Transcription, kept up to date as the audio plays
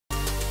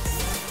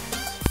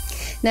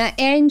Now,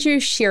 Andrew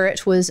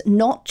Sherratt was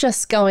not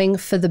just going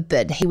for the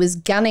bid, he was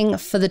gunning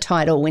for the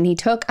title when he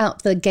took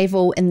up the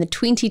gavel in the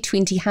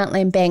 2020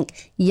 Heartland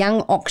Bank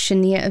Young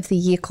Auctioneer of the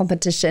Year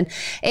competition,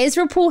 as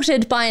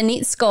reported by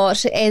Annette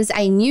Scott as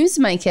a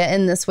newsmaker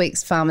in this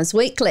week's Farmers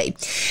Weekly.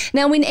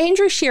 Now, when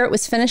Andrew Sherratt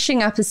was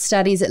finishing up his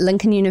studies at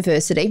Lincoln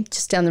University,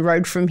 just down the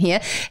road from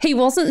here, he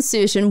wasn't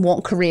certain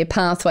what career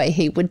pathway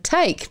he would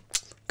take.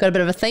 Got a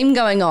bit of a theme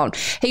going on.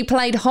 He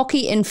played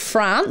hockey in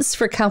France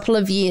for a couple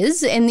of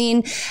years, and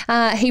then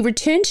he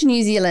returned to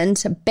New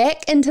Zealand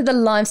back into the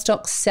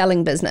livestock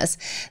selling business,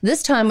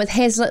 this time with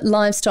Hazlitt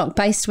Livestock,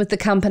 based with the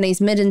company's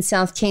Mid and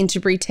South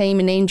Canterbury team.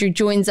 And Andrew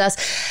joins us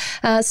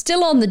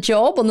still on the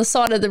job, on the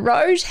side of the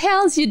road.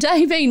 How's your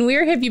day been?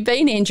 Where have you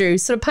been, Andrew?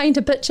 Sort of paint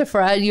a picture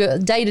for your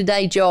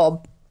day-to-day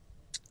job.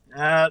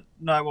 No,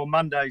 well,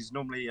 Monday's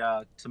normally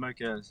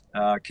Temuka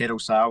cattle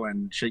sale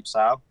and sheep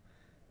sale.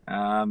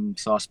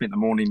 So I spent the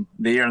morning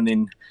there and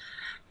then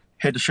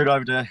had to shoot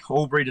over to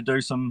Albury to do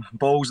some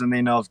bulls, and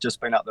then I've just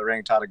been up the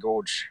Rangitata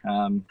Gorge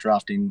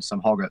drafting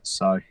some hoggets.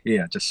 So,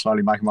 yeah, just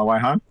slowly making my way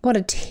home. What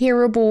a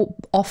terrible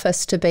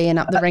office to be in,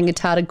 up the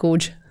Rangitata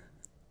Gorge.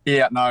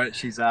 Yeah, no,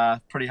 she's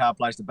a pretty hard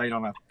place to beat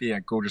on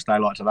a gorgeous day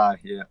like today.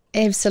 Yeah,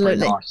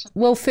 absolutely. Nice.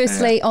 Well,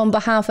 firstly, on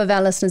behalf of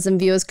our listeners and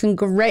viewers,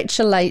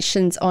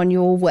 congratulations on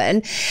your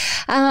win.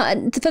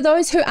 For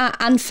those who are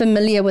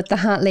unfamiliar with the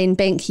Heartland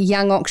Bank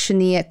Young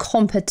Auctioneer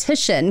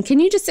competition, can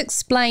you just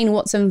explain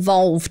what's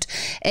involved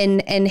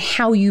and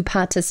how you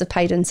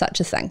participate in such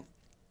a thing?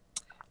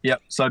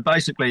 Yep. So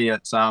basically,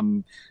 it's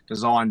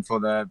designed for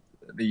the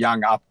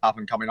young up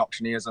and coming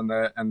auctioneers in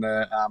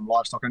the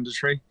livestock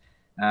industry.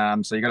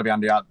 So you've got to be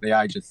under the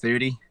age of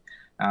 30,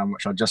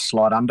 which I just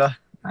slide under.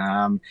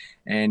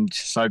 And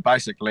so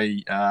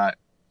basically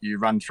you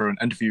run through an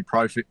interview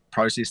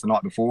process the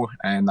night before,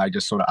 and they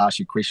just sort of ask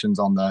you questions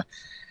on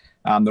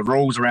the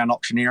rules around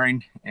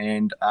auctioneering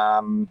and,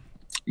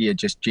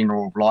 just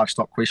general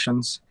livestock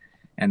questions.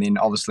 And then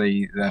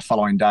obviously the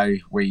following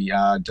day we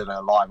did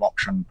a live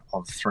auction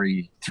of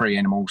three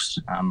animals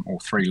or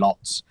three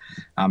lots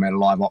at a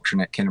live auction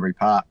at Canterbury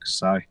Park.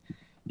 So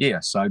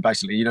so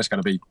basically you just got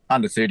to be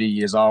under 30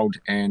 years old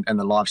and in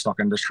the livestock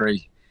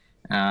industry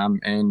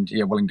and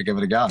willing to give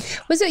it a go.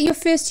 Was it your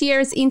first year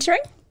as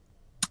entering?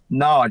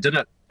 No, I did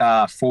it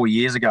 4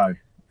 years ago.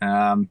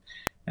 And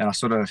I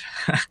sort of,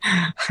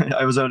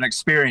 it was an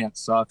experience,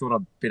 so I thought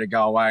I'd better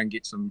go away and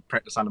get some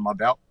practice under my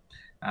belt.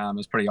 It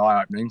was pretty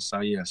eye-opening, so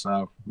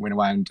I went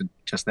away and did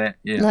just that.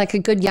 Yeah, like a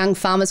good young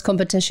farmers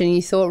competition.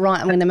 You thought, right,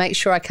 I'm going to make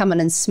sure I come in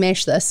and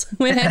smash this,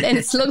 and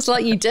it looks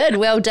like you did.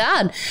 Well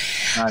done.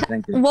 No,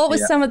 thank you. What were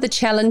some of the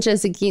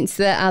challenges against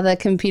the other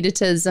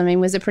competitors? I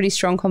mean, was it pretty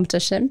strong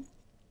competition?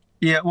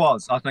 Yeah, it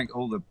was. I think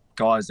all the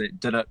guys that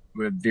did it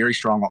were very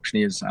strong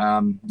auctioneers.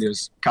 There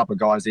was a couple of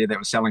guys there that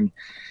were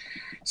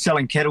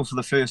selling cattle for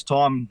the first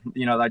time.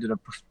 You know, they did a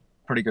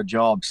pretty good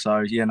job.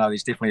 So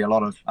there's definitely a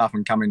lot of up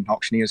and coming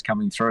auctioneers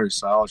coming through,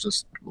 so I was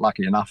just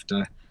lucky enough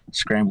to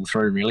scramble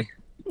through, really.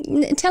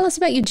 Tell us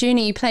about your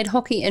journey. You played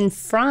hockey in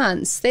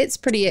France. That's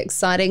pretty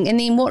exciting. And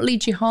then what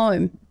led you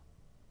home?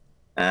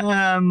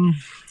 Well,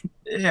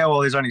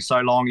 there's only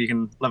so long you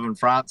can live in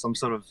France. I'm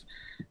sort of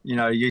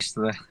used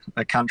to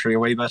the country a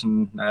wee bit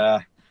and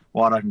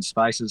wide open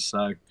spaces,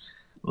 so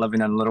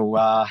living in little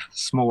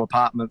small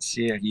apartments,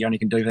 you only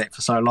can do that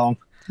for so long.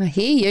 I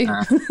hear you.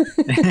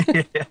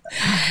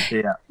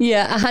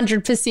 Yeah,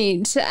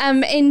 100%.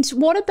 And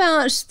what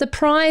about the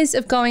prize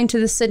of going to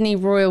the Sydney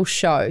Royal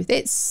Show?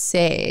 That's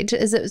sad.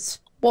 Is it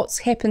what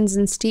happens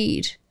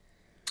instead?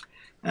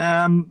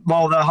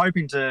 Well, they're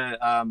hoping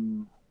to.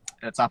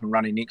 It's up and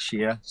running next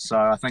year. So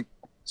I think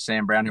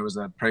Sam Brown, who was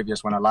the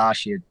previous winner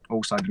last year,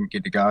 also didn't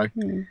get to go.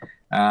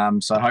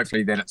 So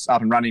hopefully that it's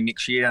up and running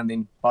next year, and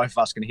then both of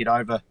us can head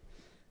over.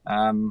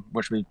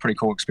 Which would be a pretty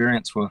cool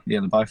experience for the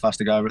both of us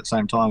to go over at the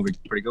same time.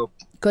 Would be pretty cool.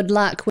 Good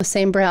luck with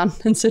Sam Brown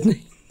in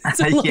Sydney.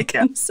 Need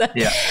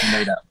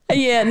it.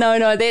 Yeah,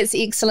 no, that's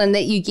excellent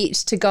that you get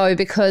to go,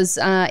 because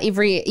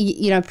every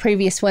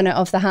previous winner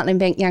of the Heartland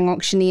Bank Young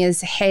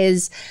Auctioneers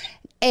has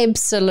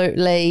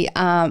absolutely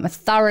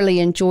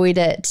thoroughly enjoyed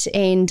it,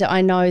 and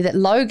I know that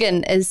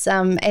Logan is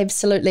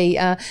absolutely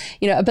a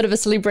bit of a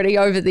celebrity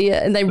over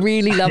there, and they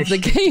really love the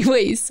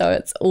Kiwis, so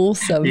it's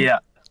awesome.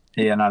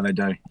 Yeah, no, they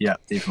do. Yeah,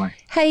 definitely.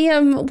 Hey,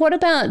 what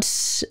about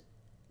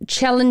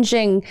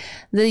challenging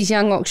these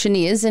young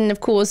auctioneers? And of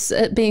course,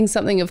 it being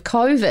something of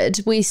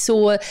COVID, we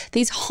saw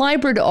these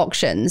hybrid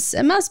auctions.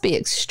 It must be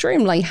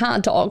extremely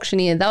hard to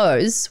auctioneer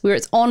those, where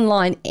it's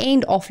online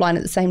and offline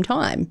at the same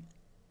time.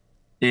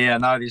 Yeah,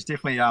 no, there's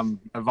definitely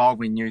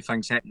evolving new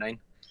things happening.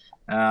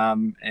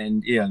 And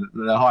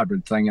the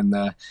hybrid thing and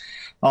the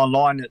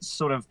online, it's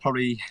sort of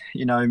probably,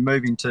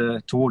 moving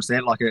towards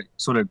that. Like, it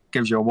sort of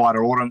gives you a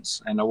wider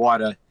audience and a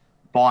wider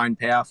buying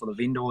power for the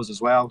vendors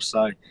as well.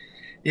 So,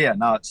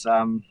 it's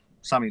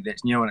something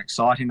that's new and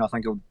exciting. I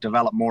think it'll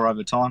develop more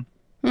over time.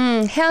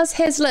 How's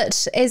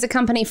Hazlitt as a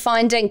company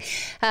finding,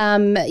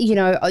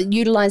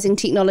 utilising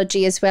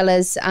technology as well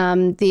as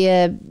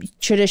their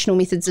traditional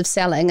methods of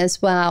selling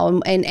as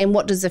well? And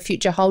what does the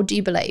future hold, do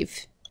you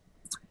believe?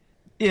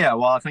 Yeah,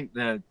 well, I think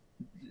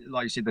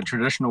like you said, the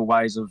traditional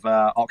ways of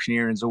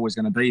auctioneering is always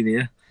going to be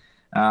there.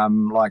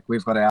 Like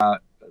we've got our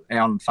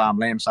on-farm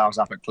lamb sales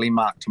up at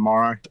Glenmark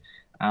tomorrow.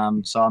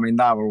 So, I mean,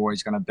 they were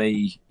always going to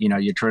be,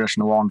 your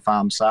traditional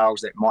on-farm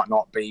sales that might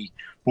not be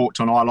brought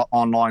to an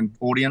online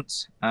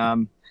audience.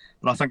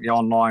 But I think the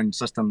online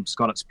system's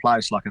got its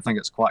place. Like, I think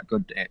it's quite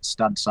good at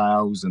stud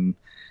sales and,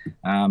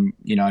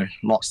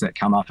 lots that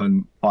come up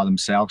and by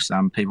themselves.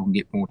 People can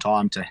get more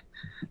time to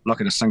look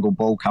at a single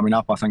bull coming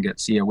up. I think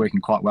it's,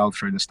 working quite well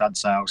through the stud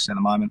sales at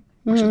the moment,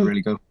 which is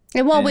really good.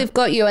 And while we've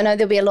got you, I know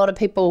there'll be a lot of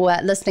people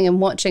listening and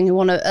watching who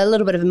want a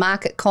little bit of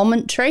market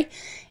commentary.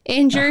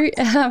 Andrew,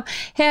 how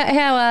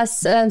are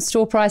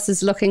store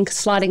prices looking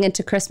sliding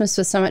into Christmas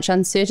with so much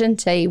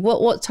uncertainty?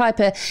 What type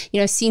of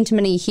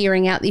sentiment are you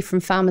hearing out there from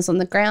farmers on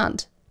the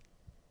ground?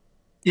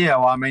 Yeah,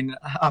 well, I mean,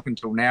 up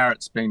until now,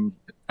 it's been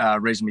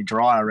reasonably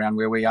dry around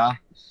where we are.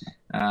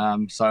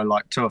 So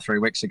like 2 or 3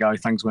 weeks ago,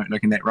 things weren't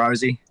looking that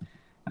rosy.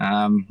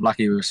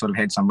 Lucky we've sort of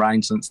had some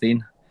rain since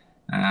then.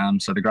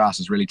 So the grass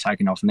is really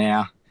taking off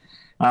now.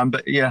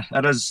 But yeah,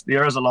 there is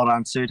a lot of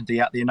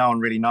uncertainty out there. No one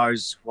really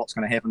knows what's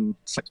going to happen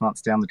 6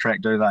 months down the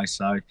track, do they?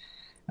 So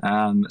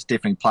it's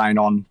definitely playing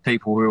on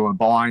people who are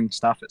buying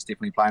stuff. It's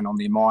definitely playing on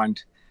their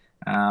mind.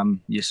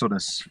 You're sort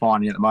of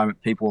finding at the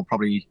moment people are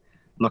probably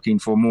looking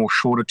for more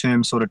shorter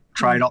term sort of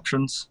trade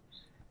options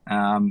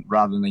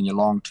rather than your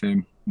long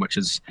term, which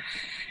is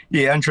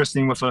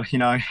interesting with a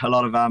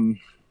lot of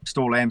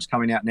store lambs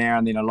coming out now,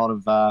 and then a lot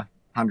of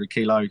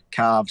 100-kilo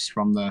calves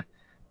from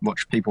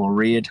which people are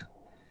reared.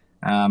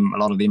 A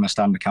lot of them are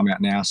starting to come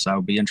out now, so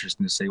it'll be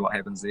interesting to see what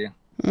happens there.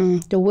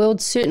 The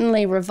world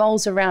certainly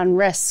revolves around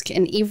risk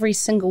in every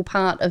single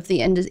part of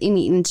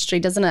any industry,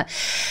 doesn't it?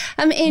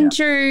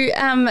 Andrew,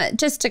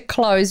 just to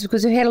close,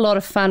 because we had a lot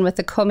of fun with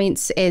the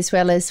comments as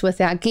well as with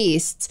our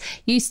guests,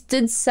 it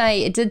did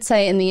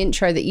say in the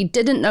intro that you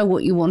didn't know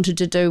what you wanted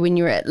to do when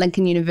you were at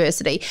Lincoln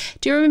University.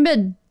 Do you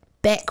remember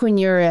back when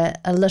you were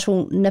a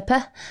little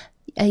nipper,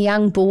 a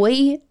young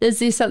boy? Is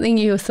there something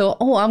you thought,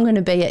 I'm going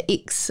to be an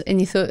X, and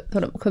you thought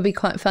it could be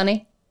quite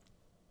funny?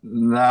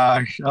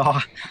 No,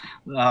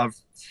 I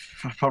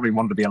probably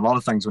wanted to be a lot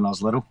of things when I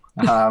was little.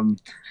 I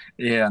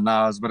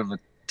was a bit of a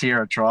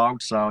terror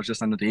child, so I was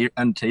just into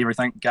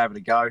everything, gave it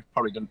a go.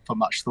 Probably didn't put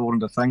much thought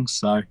into things,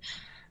 so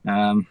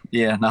I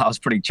was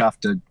pretty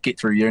chuffed to get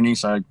through uni.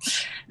 So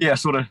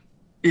didn't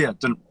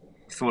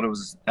thought it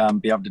was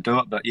be able to do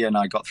it, but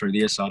I got through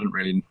there, so I didn't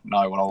really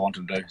know what I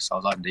wanted to do, so I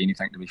was open to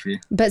anything, to be fair.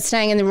 But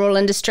staying in the rural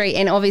industry,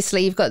 and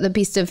obviously you've got the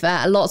best of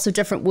lots of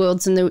different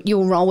worlds in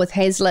your role with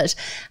Hazlitt.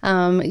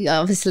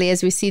 Obviously,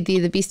 as we said, they're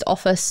the best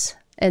office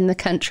in the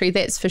country,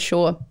 that's for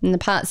sure, in the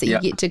parts that you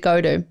get to go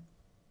to.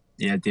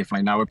 Yeah,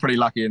 definitely. No, we're pretty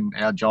lucky in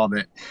our job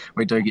that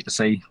we do get to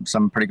see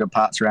some pretty good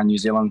parts around New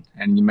Zealand,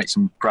 and you meet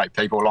some great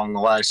people along the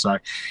way. So,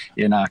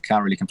 I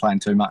can't really complain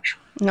too much.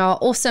 Oh,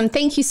 awesome.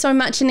 Thank you so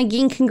much. And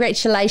again,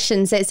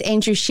 congratulations. That's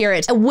Andrew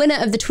Sherratt, a winner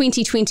of the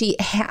 2020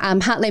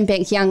 Heartland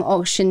Bank Young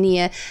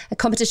Auctioneer, a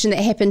competition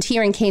that happened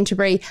here in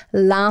Canterbury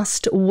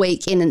last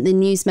week, and the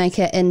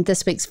newsmaker in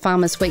this week's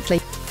Farmers Weekly.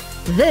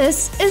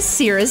 This is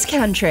Sarah's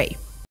Country.